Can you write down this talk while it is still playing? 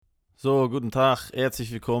So, guten Tag,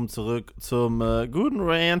 herzlich willkommen zurück zum guten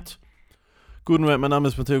Rant. Guten Rant, mein Name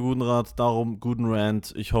ist Mateo Gutenrat, darum guten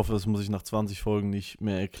Rant. Ich hoffe, das muss ich nach 20 Folgen nicht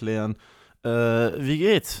mehr erklären. Wie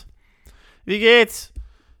geht's? Wie geht's?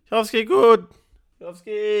 Ich hoffe, es geht gut. Ich hoffe, es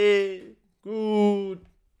geht gut.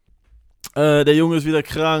 Der Junge ist wieder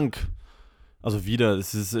krank. Also wieder,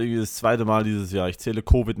 es ist irgendwie das zweite Mal dieses Jahr. Ich zähle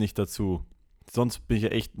Covid nicht dazu. Sonst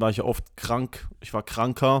war ich ja oft krank. Ich war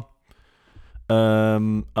kranker.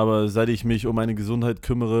 Aber seit ich mich um meine Gesundheit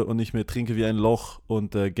kümmere und nicht mehr trinke wie ein Loch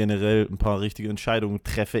und generell ein paar richtige Entscheidungen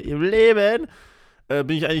treffe im Leben,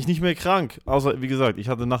 bin ich eigentlich nicht mehr krank. Außer, wie gesagt, ich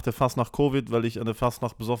hatte nach der Fastnacht Covid, weil ich an der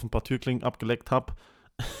Fastnacht besoffen ein paar Türklingen abgeleckt habe.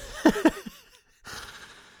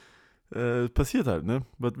 Passiert halt, ne?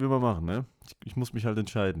 Was will man machen, ne? Ich muss mich halt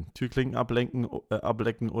entscheiden. Türklingen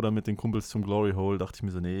ablecken oder mit den Kumpels zum Glory Hole. Dachte ich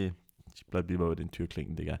mir so, nee, ich bleib lieber bei den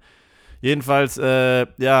Türklingen, Digga. Jedenfalls,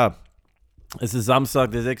 ja. Es ist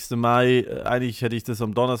Samstag, der 6. Mai. Eigentlich hätte ich das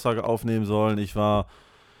am Donnerstag aufnehmen sollen. Ich war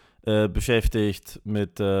beschäftigt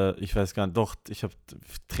mit, ich weiß gar nicht, doch, ich habe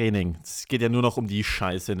Training. Es geht ja nur noch um die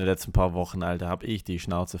Scheiße in den letzten paar Wochen, Alter. Hab ich die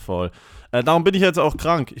Schnauze voll. Darum bin ich jetzt auch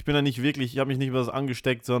krank. Ich bin ja nicht wirklich, ich habe mich nicht über das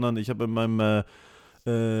angesteckt, sondern ich habe mit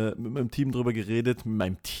meinem Team drüber geredet. Mit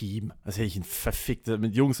meinem Team. Das hätte ich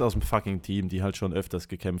mit Jungs aus dem fucking Team, die halt schon öfters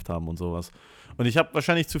gekämpft haben und sowas. Und ich habe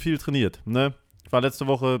wahrscheinlich zu viel trainiert, ne? Ich war letzte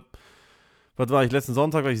Woche. Letzten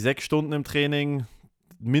Sonntag war ich 6 Stunden im Training,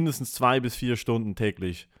 mindestens 2 bis 4 Stunden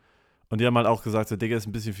täglich. Und die haben halt auch gesagt, so, Digga, ist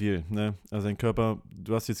ein bisschen viel, ne? Also dein Körper,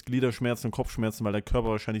 du hast jetzt Gliederschmerzen und Kopfschmerzen, weil dein Körper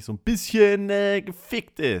wahrscheinlich so ein bisschen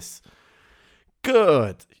gefickt ist.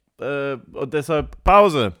 Gut. Und deshalb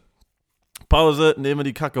Pause. Nehmen wir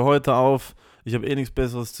die Kacke heute auf. Ich habe eh nichts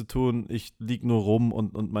Besseres zu tun. Ich lieg nur rum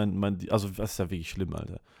und also das ist ja wirklich schlimm,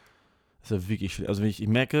 Alter. Das ist ja wirklich schlimm. Also ich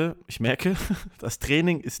merke, das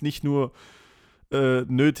Training ist nicht nur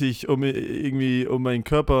nötig, um meinen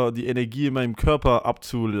Körper, die Energie in meinem Körper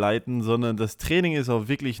abzuleiten, sondern das Training ist auch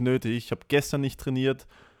wirklich nötig. Ich habe gestern nicht trainiert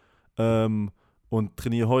und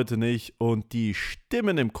trainiere heute nicht. Und die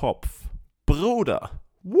Stimmen im Kopf, Bruder,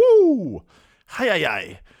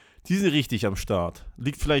 heieiei, die sind richtig am Start.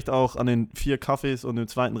 Liegt vielleicht auch an den 4 Kaffees und dem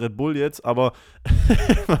zweiten Red Bull jetzt, aber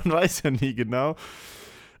man weiß ja nie genau.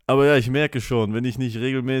 Aber ja, ich merke schon, wenn ich nicht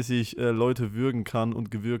regelmäßig Leute würgen kann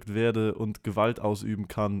und gewürgt werde und Gewalt ausüben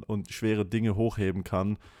kann und schwere Dinge hochheben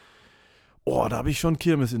kann, da habe ich schon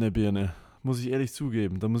Kirmes in der Birne, muss ich ehrlich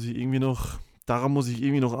zugeben. Daran muss ich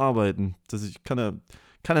irgendwie noch arbeiten. Kann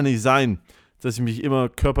ja nicht sein, dass ich mich immer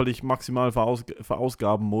körperlich maximal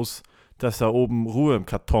verausgaben muss, dass da oben Ruhe im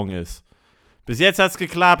Karton ist. Bis jetzt hat's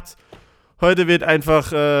geklappt. Heute wird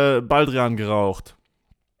einfach Baldrian geraucht.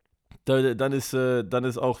 Dann ist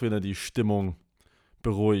auch wieder die Stimmung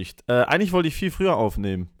beruhigt. Eigentlich wollte ich viel früher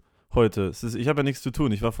aufnehmen heute. Ich habe ja nichts zu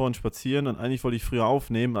tun. Ich war vorhin spazieren und eigentlich wollte ich früher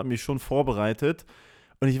aufnehmen, habe mich schon vorbereitet.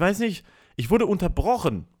 Und ich weiß nicht, ich wurde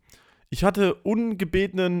unterbrochen. Ich hatte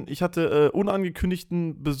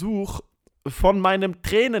unangekündigten Besuch von meinem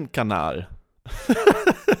Tränenkanal.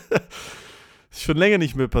 Ist schon länger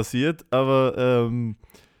nicht mehr passiert, aber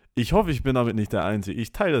ich hoffe, ich bin damit nicht der Einzige.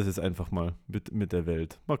 Ich teile das jetzt einfach mal mit der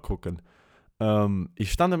Welt. Mal gucken.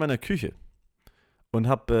 Ich stand in meiner Küche und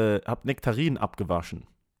hab Nektarinen abgewaschen,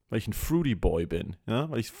 weil ich ein Fruity Boy bin.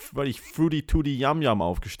 Ja? Weil ich Fruity Tutti Yum Yum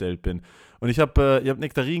aufgestellt bin. Und ich hab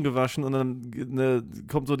Nektarinen gewaschen und dann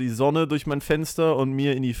kommt so die Sonne durch mein Fenster und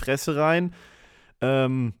mir in die Fresse rein.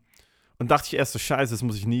 Und dachte ich erst so, scheiße, das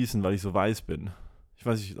muss ich niesen, weil ich so weiß bin. Ich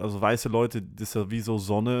weiß nicht, also weiße Leute, das ist ja wie so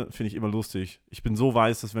Sonne, finde ich immer lustig. Ich bin so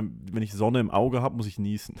weiß, dass wenn ich Sonne im Auge habe, muss ich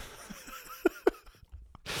niesen.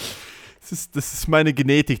 Das ist meine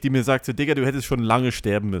Genetik, die mir sagt, so, Digga, du hättest schon lange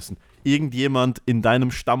sterben müssen. Irgendjemand in deinem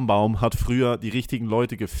Stammbaum hat früher die richtigen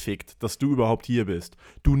Leute gefickt, dass du überhaupt hier bist.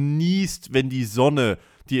 Du niest, wenn die Sonne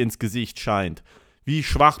dir ins Gesicht scheint. Wie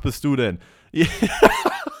schwach bist du denn?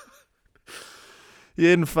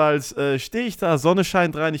 Jedenfalls stehe ich da, Sonne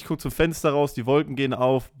scheint rein, ich gucke zum Fenster raus, die Wolken gehen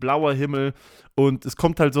auf, blauer Himmel und es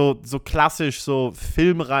kommt halt so klassisch, so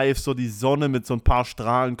filmreif, so die Sonne mit so ein paar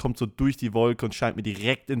Strahlen kommt so durch die Wolke und scheint mir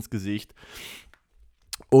direkt ins Gesicht.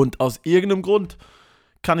 Und aus irgendeinem Grund,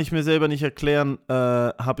 kann ich mir selber nicht erklären,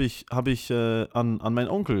 habe ich an meinen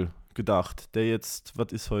Onkel gedacht, der jetzt,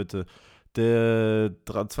 was ist heute, der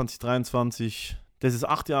 2023, der ist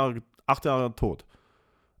 8 Jahre tot.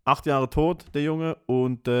 8 Jahre tot, der Junge,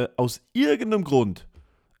 und aus irgendeinem Grund,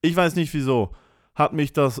 ich weiß nicht wieso, hat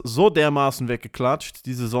mich das so dermaßen weggeklatscht,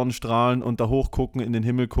 diese Sonnenstrahlen und da hochgucken, in den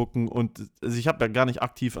Himmel gucken und also ich habe ja gar nicht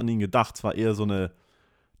aktiv an ihn gedacht, es war eher so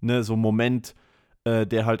so ein Moment,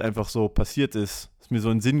 der halt einfach so passiert ist mir so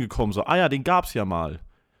in den Sinn gekommen, so, ja, den gab's ja mal.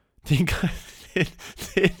 Den,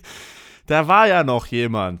 da war ja noch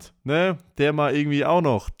jemand, ne, der mal irgendwie auch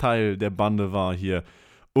noch Teil der Bande war hier.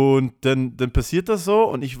 Und dann passiert das so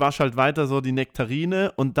und ich wasche halt weiter so die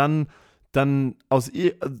Nektarine und dann aus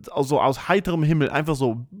heiterem Himmel einfach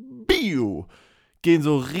so, biu, geht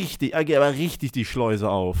aber richtig die Schleuse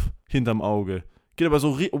auf, hinterm Auge. Geht aber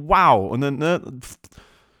so, wow, und dann, ne,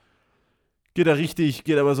 geht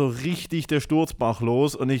aber so richtig der Sturzbach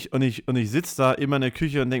los und ich sitze da immer in der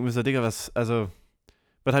Küche und denke mir so, Digga, was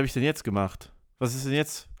habe ich denn jetzt gemacht? Was ist denn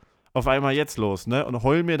jetzt auf einmal jetzt los, ne? Und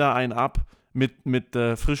heul mir da einen ab mit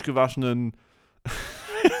frisch gewaschenen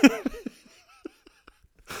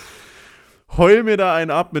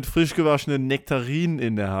Nektarinen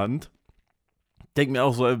in der Hand. Denk mir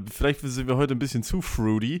auch so, vielleicht sind wir heute ein bisschen zu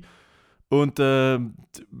fruity. Und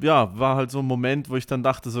war halt so ein Moment, wo ich dann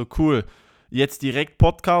dachte, so cool, jetzt direkt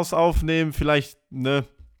Podcast aufnehmen, vielleicht, ne,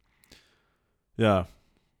 ja,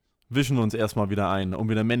 wischen wir uns erstmal wieder ein, um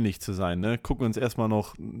wieder männlich zu sein, ne? Gucken uns erstmal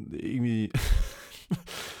noch irgendwie ein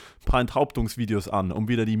paar Enthauptungsvideos an, um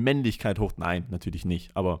wieder die Männlichkeit Nein, natürlich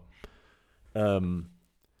nicht, aber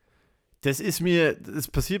das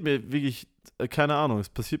passiert mir wirklich, keine Ahnung, es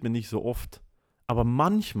passiert mir nicht so oft, aber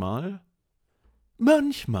manchmal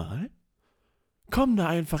kommen da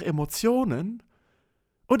einfach Emotionen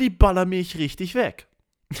und die ballern mich richtig weg.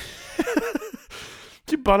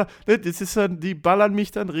 Die ballern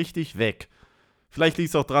mich dann richtig weg. Vielleicht liegt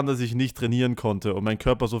es auch dran, dass ich nicht trainieren konnte und mein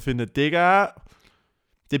Körper so findet, Digga,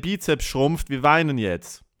 der Bizeps schrumpft, wir weinen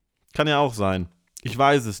jetzt. Kann ja auch sein. Ich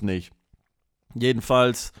weiß es nicht.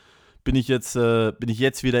 Jedenfalls bin ich jetzt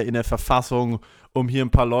wieder in der Verfassung, um hier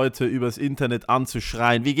ein paar Leute übers Internet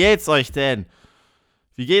anzuschreien. Wie geht's euch denn?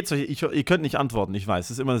 Wie geht's euch? Ihr könnt nicht antworten, ich weiß,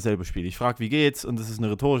 es ist immer dasselbe Spiel. Ich frage, wie geht's? Und das ist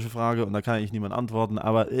eine rhetorische Frage und da kann eigentlich niemand antworten.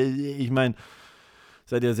 Aber ich meine,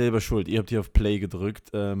 seid ihr selber schuld. Ihr habt hier auf Play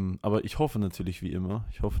gedrückt. Aber ich hoffe natürlich wie immer,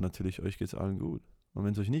 euch geht's allen gut. Und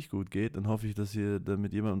wenn es euch nicht gut geht, dann hoffe ich, dass ihr da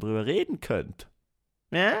mit jemandem drüber reden könnt.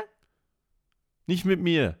 Ja? Nicht mit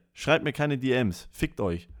mir. Schreibt mir keine DMs. Fickt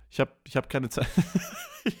euch. Ich hab keine Zeit.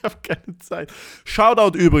 Ich habe keine Zeit.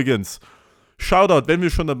 Shoutout übrigens. Shoutout, wenn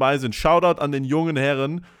wir schon dabei sind. Shoutout an den jungen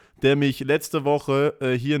Herren, der mich letzte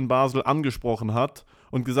Woche hier in Basel angesprochen hat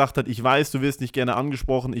und gesagt hat, ich weiß, du wirst nicht gerne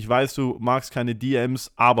angesprochen, ich weiß, du magst keine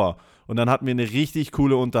DMs, aber. Und dann hatten wir eine richtig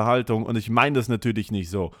coole Unterhaltung und ich meine das natürlich nicht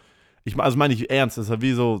so. Meine ich ernst, das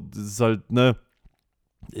ist halt, ne,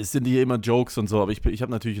 es sind hier immer Jokes und so, aber ich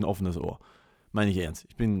habe natürlich ein offenes Ohr. Meine ich ernst.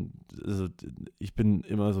 Ich bin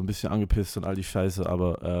immer so ein bisschen angepisst und all die Scheiße,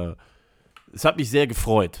 aber es hat mich sehr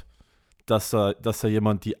gefreut, dass da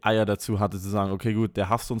jemand die Eier dazu hatte, zu sagen, okay, gut, der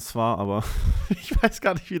hasst uns zwar, aber ich weiß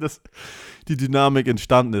gar nicht, wie die Dynamik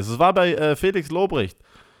entstanden ist. Es war bei Felix Lobrecht.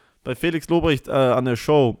 Bei Felix Lobrecht an der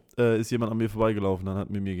Show ist jemand an mir vorbeigelaufen und hat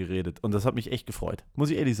mit mir geredet. Und das hat mich echt gefreut, muss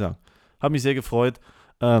ich ehrlich sagen. Hat mich sehr gefreut.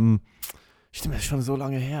 Stimmt, das ist schon so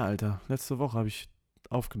lange her, Alter. Letzte Woche habe ich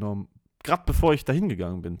aufgenommen. Gerade bevor ich da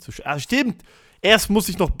hingegangen bin. Stimmt! Erst muss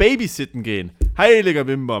ich noch babysitten gehen. Heiliger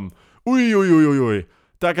Bimbam. Uiuiuiui.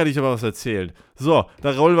 Da kann ich aber was erzählen. So,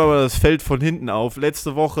 da rollen wir mal das Feld von hinten auf.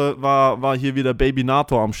 Letzte Woche war hier wieder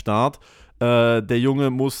Babynator am Start. Der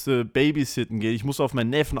Junge musste babysitten gehen. Ich muss auf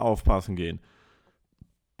meinen Neffen aufpassen gehen.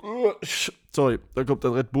 Sorry, da kommt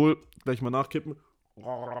der Red Bull. Gleich mal nachkippen.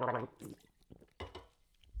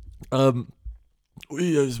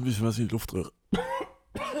 Hier ist ein bisschen was in die Luftröhre.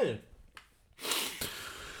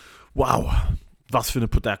 Wow, was für eine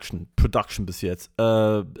Production bis jetzt.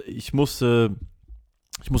 Ich muss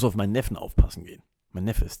auf meinen Neffen aufpassen gehen. Mein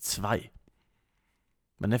Neffe ist 2.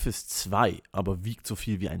 Aber wiegt so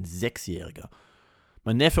viel wie ein 6-Jähriger.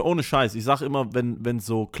 Mein Neffe, ohne Scheiß, ich sag immer, wenn es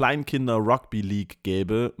so Kleinkinder Rugby League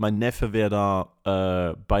gäbe, mein Neffe wäre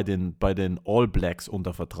da bei den All Blacks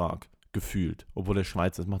unter Vertrag, gefühlt. Obwohl der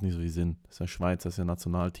Schweizer, das macht nicht so viel Sinn. Das ist der Schweizer, das ist ja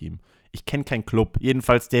Nationalteam. Ich kenne keinen Club.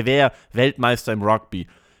 Jedenfalls, der wäre Weltmeister im Rugby.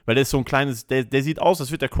 Weil der ist so ein kleines, der sieht aus, als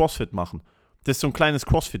würde der CrossFit machen. Das ist so ein kleines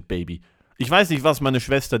CrossFit-Baby. Ich weiß nicht, was meine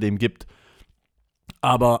Schwester dem gibt.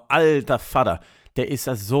 Aber alter Vater, der ist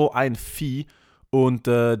ja so ein Vieh. Und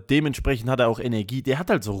dementsprechend hat er auch Energie. Der hat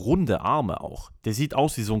halt so runde Arme auch. Der sieht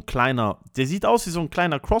aus wie so ein kleiner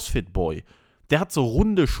CrossFit-Boy. Der hat so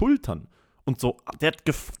runde Schultern. Und so,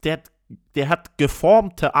 der hat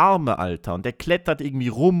geformte Arme, Alter. Und der klettert irgendwie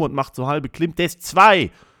rum und macht so halbe Klimm. Der ist 2.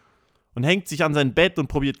 Und hängt sich an sein Bett und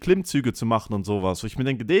probiert Klimmzüge zu machen und sowas. Wo ich mir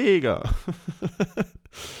denke, Digga.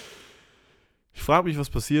 Ich frage mich, was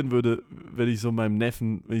passieren würde, wenn ich so meinem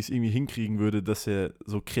Neffen, wenn ich es irgendwie hinkriegen würde, dass er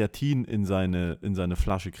so Kreatin in seine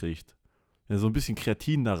Flasche kriegt. Wenn er so ein bisschen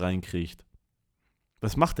Kreatin da reinkriegt.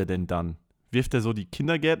 Was macht er denn dann? Wirft er so die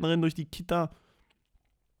Kindergärtnerin durch die Kita?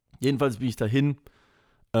 Jedenfalls bin ich dahin.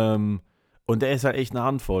 Und der ist halt echt eine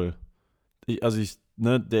Handvoll.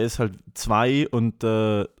 Der ist halt 2 und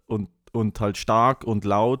halt stark und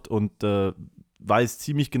laut und weiß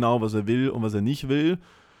ziemlich genau, was er will und was er nicht will.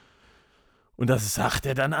 Und das sagt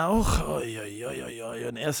er dann auch. Oi.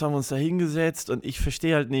 Und erst haben wir uns da hingesetzt und ich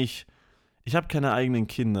verstehe halt nicht, ich habe keine eigenen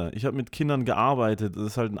Kinder. Ich habe mit Kindern gearbeitet, das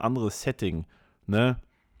ist halt ein anderes Setting, ne?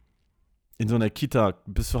 In so einer Kita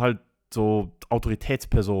bist du halt so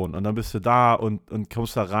Autoritätsperson und dann bist du da und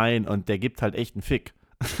kommst da rein und der gibt halt echt einen Fick.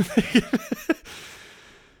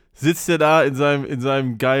 Sitzt er da in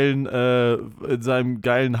seinem geilen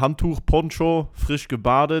Handtuch-Poncho, frisch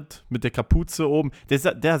gebadet, mit der Kapuze oben.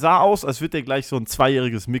 Der sah aus, als würde er gleich so ein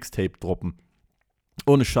 2-jähriges Mixtape droppen.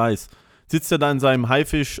 Ohne Scheiß. Sitzt er da in seinem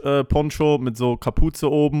Haifisch-Poncho mit so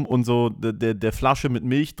Kapuze oben und so der Flasche mit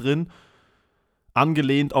Milch drin,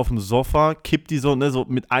 angelehnt auf dem Sofa, kippt die so, ne, so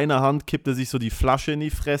mit einer Hand kippt er sich so die Flasche in die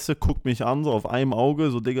Fresse, guckt mich an, so auf einem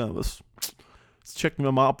Auge, so, Digga, jetzt checken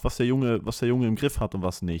wir mal ab, was der Junge im Griff hat und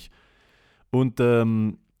was nicht. Und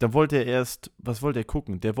dann wollte er erst, was wollte er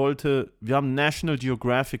gucken? Wir haben National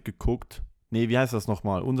Geographic geguckt. Nee, wie heißt das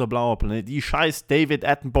nochmal? Unser blauer Planet. Die scheiß David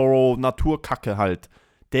Attenborough Naturkacke halt.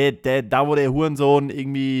 Da wo der Hurensohn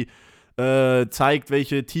irgendwie zeigt,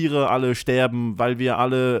 welche Tiere alle sterben, weil wir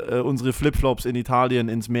alle unsere Flipflops in Italien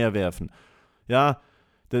ins Meer werfen. Ja,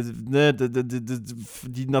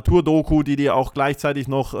 die Naturdoku, die dir auch gleichzeitig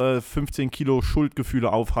noch 15 Kilo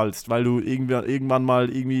Schuldgefühle aufhalst, weil du irgendwann mal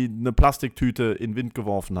irgendwie eine Plastiktüte in den Wind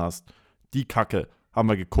geworfen hast. Die Kacke haben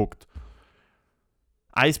wir geguckt.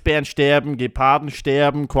 Eisbären sterben, Geparden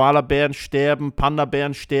sterben, Koalabären sterben,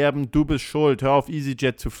 Pandabären sterben, du bist schuld, hör auf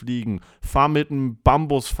EasyJet zu fliegen, fahr mit einem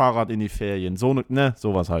Bambusfahrrad in die Ferien,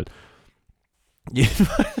 sowas halt.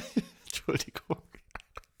 Entschuldigung.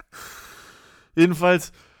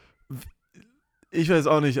 Jedenfalls, ich weiß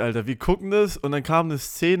auch nicht, Alter, wir gucken das und dann kam eine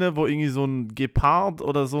Szene, wo irgendwie so ein Gepard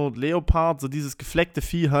oder so ein Leopard, so dieses gefleckte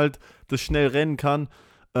Vieh halt, das schnell rennen kann,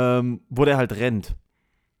 wo der halt rennt.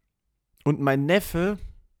 Und mein Neffe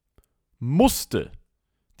musste,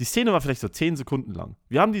 die Szene war vielleicht so 10 Sekunden lang.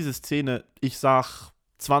 Wir haben diese Szene, ich sag,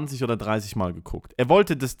 20 oder 30 Mal geguckt. Er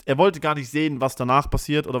wollte gar nicht sehen, was danach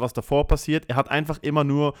passiert oder was davor passiert. Er hat einfach immer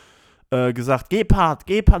nur gesagt, Gepard,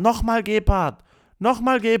 nochmal Gepard.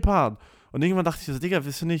 Und irgendwann dachte ich so, Digga,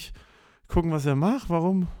 willst du nicht gucken, was er macht?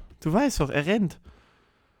 Warum? Du weißt doch, er rennt.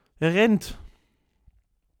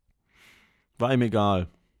 War ihm egal.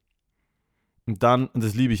 Und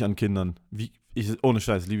das liebe ich an Kindern. Ohne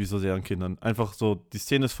Scheiß, liebe ich so sehr an Kindern. Einfach so, die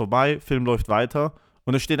Szene ist vorbei, Film läuft weiter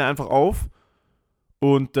und dann steht er einfach auf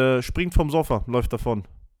und springt vom Sofa, läuft davon.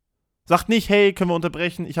 Sagt nicht, hey, können wir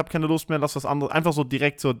unterbrechen, ich habe keine Lust mehr, lass was anderes. Einfach so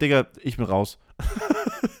direkt so, Digga, ich bin raus.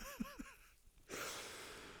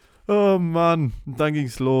 Oh Mann, und dann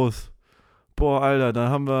ging's los. Boah, Alter,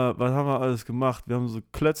 was haben wir alles gemacht? Wir haben so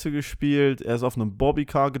Klötze gespielt, er ist auf einem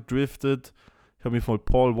Bobbycar gedriftet. Ich habe mir von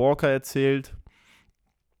Paul Walker erzählt,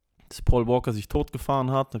 dass Paul Walker sich totgefahren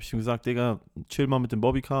hat. Da habe ich ihm gesagt, Digga, chill mal mit dem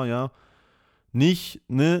Bobbycar, ja. Nicht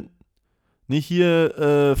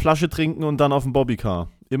hier Flasche trinken und dann auf dem Bobbycar.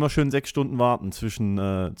 Immer schön 6 Stunden warten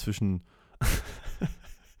zwischen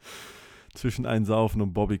Einsaufen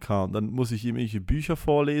und Bobbycar. Und dann muss ich ihm irgendwelche Bücher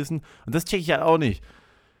vorlesen. Und das check ich halt auch nicht.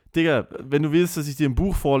 Digga, wenn du willst, dass ich dir ein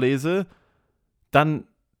Buch vorlese, dann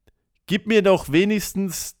gib mir doch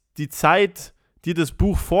wenigstens die Zeit, dir das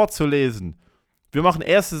Buch vorzulesen. Wir machen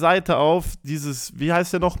erste Seite auf, dieses, wie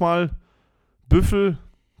heißt der nochmal?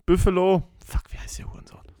 Büffelo? Fuck, wie heißt der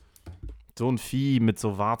Hurensohn? So ein Vieh mit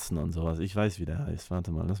so Warzen und sowas. Ich weiß, wie der heißt.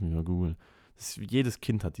 Warte mal, lass mich mal googeln. Jedes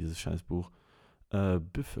Kind hat dieses Scheißbuch.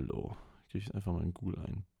 Büffelo. Gebe ich einfach mal in Google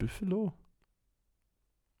ein. Büffelo?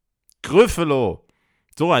 Gryffalo!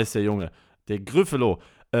 So heißt der Junge. Der Gryffalo.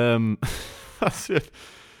 Was wird...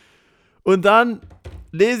 Und dann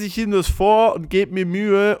lese ich ihm das vor und gebe mir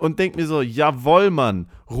Mühe und denke mir so, jawohl, Mann,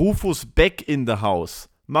 Rufus Beck in the house.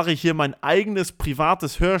 Mache ich hier mein eigenes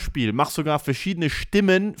privates Hörspiel, mache sogar verschiedene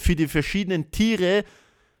Stimmen für die verschiedenen Tiere,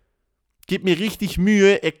 gebe mir richtig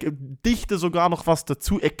Mühe, dichte sogar noch was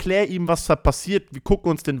dazu, erkläre ihm, was da passiert, wir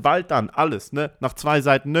gucken uns den Wald an, alles, ne? Nach 2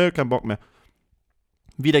 Seiten, kein Bock mehr.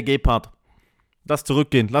 Wieder Gepard. Lass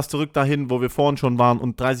zurückgehen, lass zurück dahin, wo wir vorhin schon waren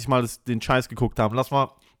und 30 Mal den Scheiß geguckt haben. Lass mal,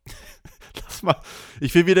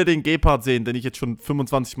 ich will wieder den Gepard sehen, den ich jetzt schon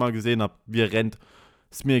 25 Mal gesehen habe, wie er rennt.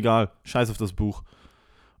 Ist mir egal, scheiß auf das Buch.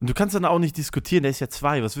 Und du kannst dann auch nicht diskutieren, der ist ja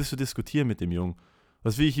 2, was willst du diskutieren mit dem Jungen?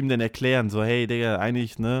 Was will ich ihm denn erklären? So, hey, Digga,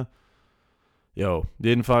 eigentlich, ne? Jo,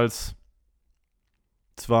 jedenfalls,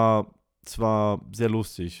 es war sehr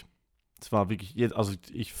lustig. Es war wirklich, also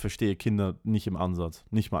ich verstehe Kinder nicht im Ansatz.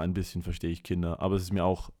 Nicht mal ein bisschen verstehe ich Kinder, aber es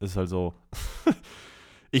ist halt so,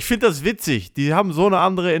 Ich finde das witzig. Die haben so eine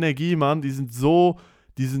andere Energie, Mann. Die sind so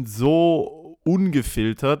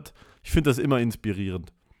ungefiltert. Ich finde das immer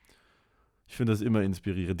inspirierend.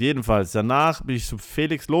 Jedenfalls, danach bin ich zu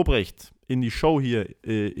Felix Lobrecht in die Show hier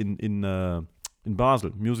in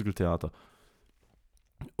Basel, Musicaltheater.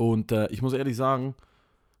 Und ich muss ehrlich sagen,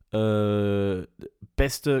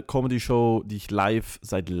 beste Comedy-Show, die ich live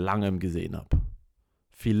seit langem gesehen habe.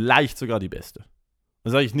 Vielleicht sogar die beste.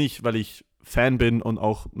 Das sage ich nicht, weil ich Fan bin und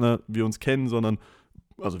auch wir uns kennen, sondern,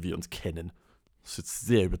 also wir uns kennen. Das ist jetzt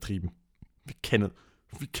sehr übertrieben. Wir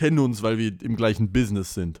kennen uns, weil wir im gleichen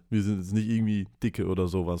Business sind. Wir sind jetzt nicht irgendwie Dicke oder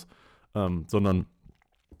sowas, sondern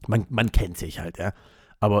man kennt sich halt, ja.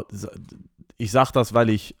 Aber ich sag das, weil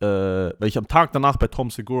ich am Tag danach bei Tom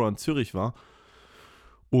Segura in Zürich war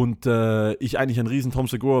und ich eigentlich ein riesen Tom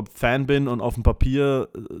Segura-Fan bin und auf dem Papier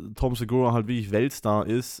Tom Segura halt wirklich Weltstar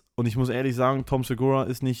ist. Und ich muss ehrlich sagen, Tom Segura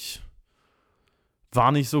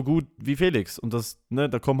war nicht so gut wie Felix. Und das,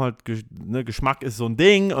 da kommt halt, Geschmack ist so ein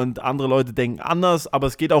Ding und andere Leute denken anders, aber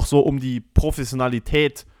es geht auch so um die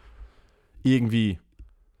Professionalität irgendwie.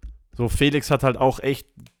 So, Felix hat halt auch echt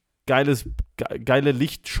geile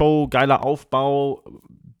Lichtshow, geiler Aufbau,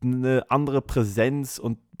 eine andere Präsenz.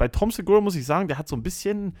 Und bei Tom Segura muss ich sagen, der hat so ein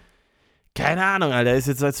bisschen, keine Ahnung, Alter, der ist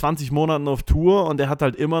jetzt seit 20 Monaten auf Tour und der hat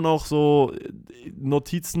halt immer noch so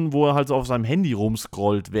Notizen, wo er halt so auf seinem Handy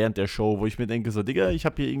rumscrollt während der Show, wo ich mir denke, so, Digga, ich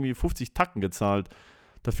habe hier irgendwie 50 Tacken gezahlt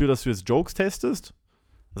dafür, dass du jetzt Jokes testest.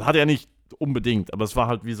 Das hat er nicht unbedingt, aber es war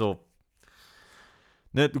halt wie so,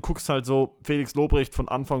 du guckst halt so Felix Lobrecht von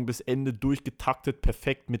Anfang bis Ende durchgetaktet,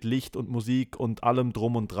 perfekt mit Licht und Musik und allem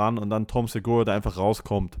drum und dran und dann Tom Segura, der einfach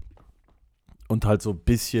rauskommt und halt so ein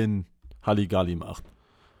bisschen Halligalli macht.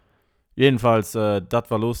 Jedenfalls,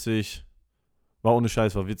 das war lustig, war ohne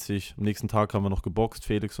Scheiß, war witzig. Am nächsten Tag haben wir noch geboxt,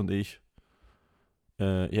 Felix und ich.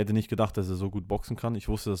 Ich hätte nicht gedacht, dass er so gut boxen kann. Ich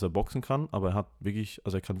wusste, dass er boxen kann, aber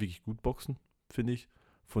er kann wirklich gut boxen, finde ich.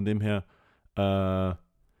 Von dem her,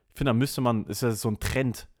 ich finde, da müsste man, ist ja so ein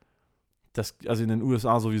Trend, also in den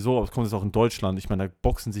USA sowieso, aber es kommt jetzt auch in Deutschland. Ich meine, da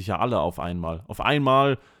boxen sich ja alle auf einmal. Auf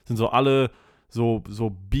einmal sind so alle so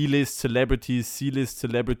B-List-Celebrities,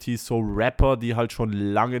 C-List-Celebrities, so Rapper, die halt schon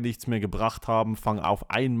lange nichts mehr gebracht haben, fangen auf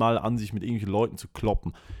einmal an, sich mit irgendwelchen Leuten zu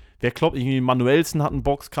kloppen. Wer kloppt? Irgendwie Manuelsen hat einen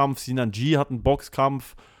Boxkampf, Sinan G hat einen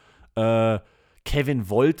Boxkampf, Kevin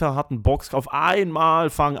Wolter hat einen Boxkampf. Auf einmal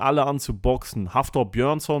fangen alle an zu boxen. Hafthor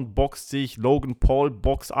Björnsson boxt sich, Logan Paul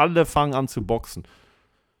boxt, alle fangen an zu boxen.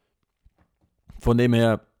 Von dem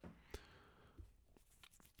her,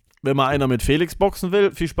 wenn mal einer mit Felix boxen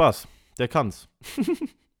will, viel Spaß. Der kann's.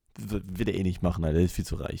 Wird er eh nicht machen, Alter. Der ist viel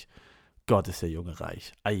zu reich. Gott, ist der Junge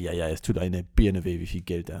reich. Eieiei, es tut eine Birne weh, wie viel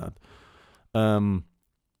Geld er hat. Aber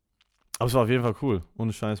es war auf jeden Fall cool.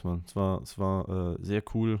 Ohne Scheiß, Mann. Es war sehr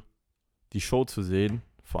cool, die Show zu sehen.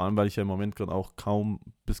 Vor allem, weil ich ja im Moment gerade auch kaum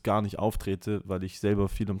bis gar nicht auftrete, weil ich selber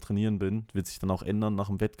viel am Trainieren bin. Wird sich dann auch ändern nach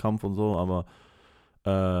dem Wettkampf und so. Aber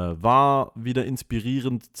war wieder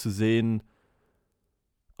inspirierend zu sehen,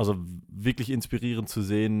 also wirklich inspirierend zu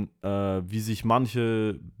sehen, wie sich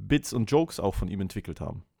manche Bits und Jokes auch von ihm entwickelt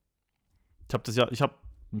haben.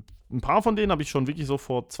 Ein paar von denen habe ich schon wirklich so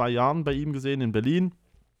vor 2 Jahren bei ihm gesehen in Berlin,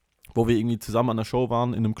 wo wir irgendwie zusammen an der Show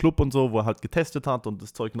waren, in einem Club und so, wo er halt getestet hat und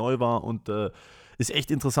das Zeug neu war und ist echt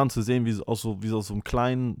interessant zu sehen, wie aus so einem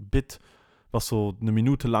kleinen Bit, was so 1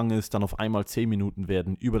 Minute lang ist, dann auf einmal 10 Minuten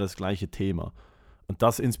werden über das gleiche Thema. Und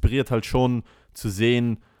das inspiriert halt schon zu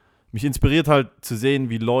sehen,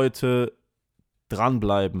 wie Leute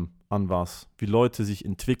dranbleiben an was, wie Leute sich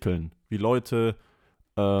entwickeln, wie Leute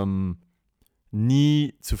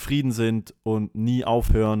nie zufrieden sind und nie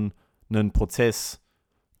aufhören, einen Prozess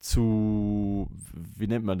wie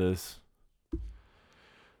nennt man das?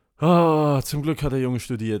 Oh, zum Glück hat der Junge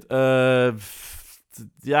studiert. Ja,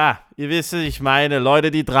 ihr wisst, was ich meine, Leute,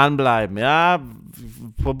 die dranbleiben, ja,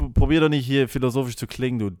 probier doch nicht hier philosophisch zu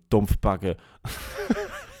klingen, du Dumpfbacke.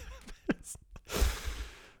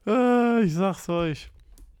 Ich sag's euch.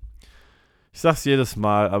 Ich sag's jedes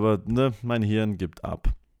Mal, aber mein Hirn gibt ab.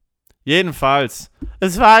 Jedenfalls,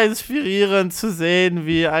 es war inspirierend zu sehen,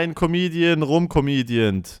 wie ein Comedian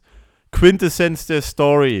rumcomediant. Quintessenz der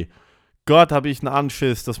Story. Gott, habe ich einen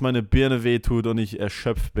Anschiss, dass meine Birne wehtut und ich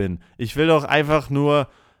erschöpft bin. Ich will doch einfach nur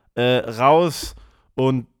raus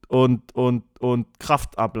und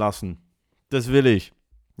Kraft ablassen. Das will ich.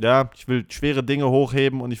 Ja, ich will schwere Dinge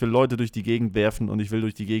hochheben und ich will Leute durch die Gegend werfen und ich will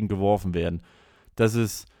durch die Gegend geworfen werden. Das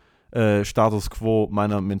ist Status quo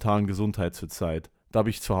meiner mentalen Gesundheit zurzeit. Da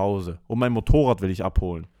bin ich zu Hause. Und mein Motorrad will ich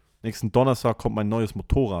abholen. Nächsten Donnerstag kommt mein neues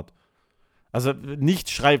Motorrad. Also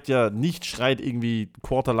nichts schreit irgendwie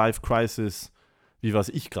Quarter-Life-Crisis, wie was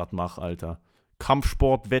ich gerade mache, Alter.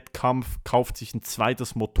 Kampfsport, Wettkampf, kauft sich ein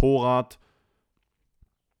zweites Motorrad.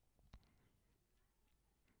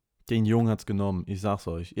 Den Jungen hat's genommen, ich sag's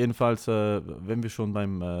euch. Jedenfalls, wenn wir schon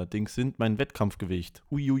beim Dings sind, mein Wettkampfgewicht.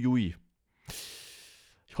 Uiuiui.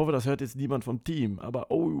 Ich hoffe, das hört jetzt niemand vom Team, aber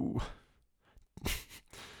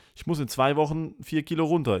ich muss in 2 Wochen 4 Kilo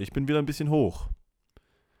runter. Ich bin wieder ein bisschen hoch.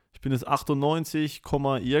 Ich bin jetzt 98,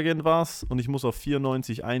 irgendwas und ich muss auf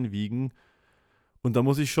 94 einwiegen. Und da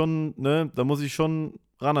muss ich schon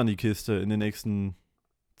ran an die Kiste in den nächsten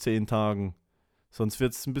 10 Tagen. Sonst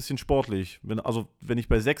wird es ein bisschen sportlich. Wenn ich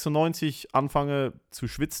bei 96 anfange zu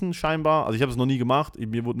schwitzen, scheinbar, also ich habe es noch nie gemacht,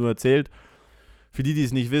 mir wurde nur erzählt, für die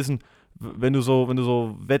es nicht wissen,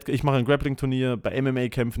 ich mache ein Grappling-Turnier, bei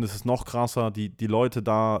MMA-Kämpfen ist es noch krasser, die Leute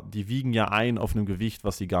da, die wiegen ja ein auf einem Gewicht,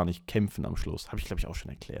 was sie gar nicht kämpfen am Schluss. Habe ich, glaube ich, auch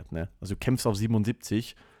schon erklärt, ne? Also du kämpfst auf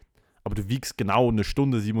 77, aber du wiegst genau eine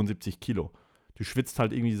Stunde 77 Kilo. Du schwitzt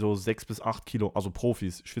halt irgendwie so 6 bis 8 Kilo, also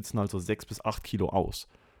Profis schwitzen halt so 6 bis 8 Kilo aus.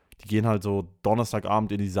 Die gehen halt so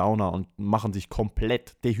Donnerstagabend in die Sauna und machen sich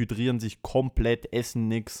komplett, dehydrieren sich komplett, essen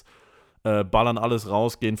nix, ballern alles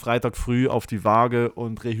raus, gehen Freitag früh auf die Waage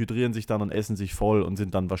und rehydrieren sich dann und essen sich voll und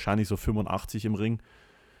sind dann wahrscheinlich so 85 im Ring.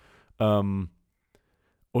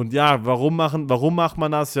 Und ja, warum macht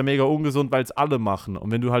man das? Ist ja mega ungesund, weil es alle machen.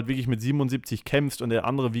 Und wenn du halt wirklich mit 77 kämpfst und der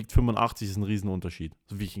andere wiegt 85, ist ein Riesenunterschied.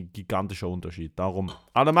 So wirklich ein gigantischer Unterschied. Darum,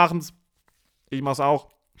 alle machen es. Ich mach's auch.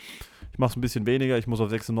 Ich mach's ein bisschen weniger, ich muss auf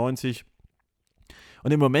 96.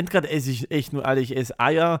 Und im Moment gerade esse ich echt nur, Alter, ich esse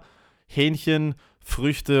Eier, Hähnchen,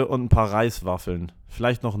 Früchte und ein paar Reiswaffeln.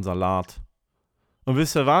 Vielleicht noch einen Salat. Und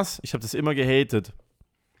wisst ihr was? Ich habe das immer gehatet.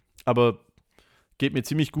 Aber geht mir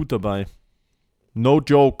ziemlich gut dabei. No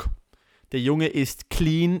joke. Der Junge ist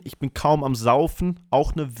clean. Ich bin kaum am Saufen.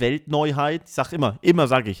 Auch eine Weltneuheit. Ich sag immer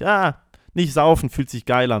sage ich, nicht saufen, fühlt sich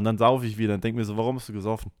geil an. Dann saufe ich wieder und denke mir so, warum hast du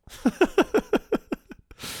gesoffen?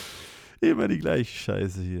 Immer die gleiche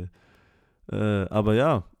Scheiße hier. Aber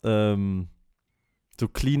ja, so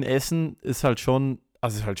clean essen ist halt schon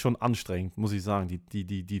anstrengend, muss ich sagen.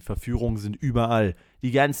 Die Verführungen sind überall.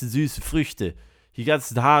 Die ganzen süßen Früchte, die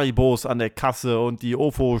ganzen Haribos an der Kasse und die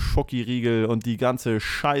Ofo-Schokoriegel und die ganze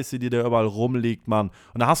Scheiße, die da überall rumliegt, Mann.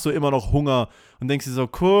 Und da hast du immer noch Hunger und denkst dir so,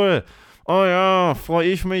 cool, oh ja, freue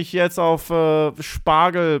ich mich jetzt auf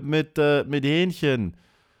Spargel mit Hähnchen.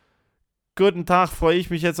 Guten Tag, freue ich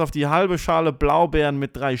mich jetzt auf die halbe Schale Blaubeeren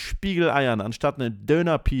mit 3 Spiegeleiern anstatt eine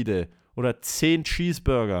Dönerpide oder 10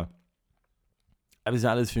 Cheeseburger. Aber ist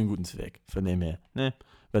ja alles für einen guten Zweck. Von dem her, ne?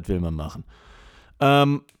 Was will man machen?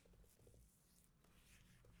 Boah,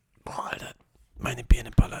 Alter, meine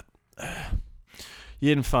Birne ballert.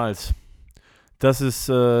 Jedenfalls, das ist,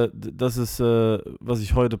 was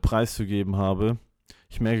ich heute preiszugeben habe.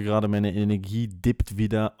 Ich merke gerade, meine Energie dippt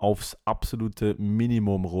wieder aufs absolute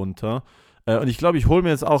Minimum runter. Und ich glaube, ich hole mir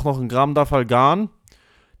jetzt auch noch 1 Gramm Dafalgan.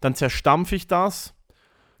 Dann zerstampfe ich das.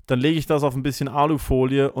 Dann lege ich das auf ein bisschen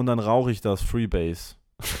Alufolie und dann rauche ich das Freebase.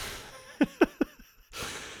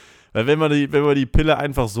 Weil wenn man die Pille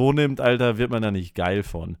einfach so nimmt, Alter, wird man da nicht geil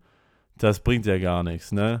von. Das bringt ja gar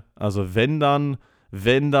nichts, ne? Also wenn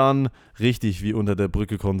dann richtig wie unter der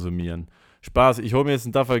Brücke konsumieren. Spaß, ich hole mir jetzt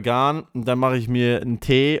einen Dafalgan und dann mache ich mir einen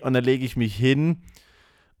Tee und dann lege ich mich hin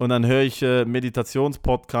und dann höre ich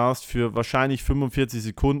Meditationspodcast für wahrscheinlich 45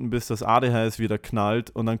 Sekunden, bis das ADHS wieder knallt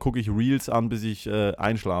und dann gucke ich Reels an, bis ich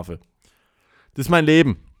einschlafe. Das ist mein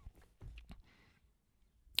Leben.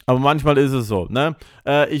 Aber manchmal ist es so, ne?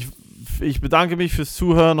 Ich bedanke mich fürs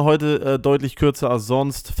Zuhören, heute deutlich kürzer als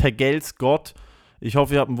sonst. Vergelt's Gott. Ich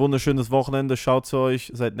hoffe, ihr habt ein wunderschönes Wochenende, schaut zu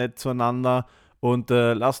euch, seid nett zueinander. Und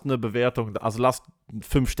lasst eine Bewertung, also lasst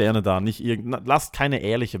 5 Sterne da, lasst keine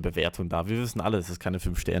ehrliche Bewertung da. Wir wissen alle, dass es keine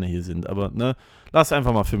 5 Sterne hier sind, aber ne, lasst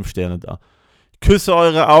einfach mal 5 Sterne da. Küsse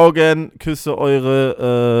eure Augen, küsse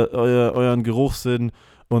euren Geruchssinn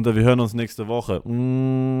und wir hören uns nächste Woche.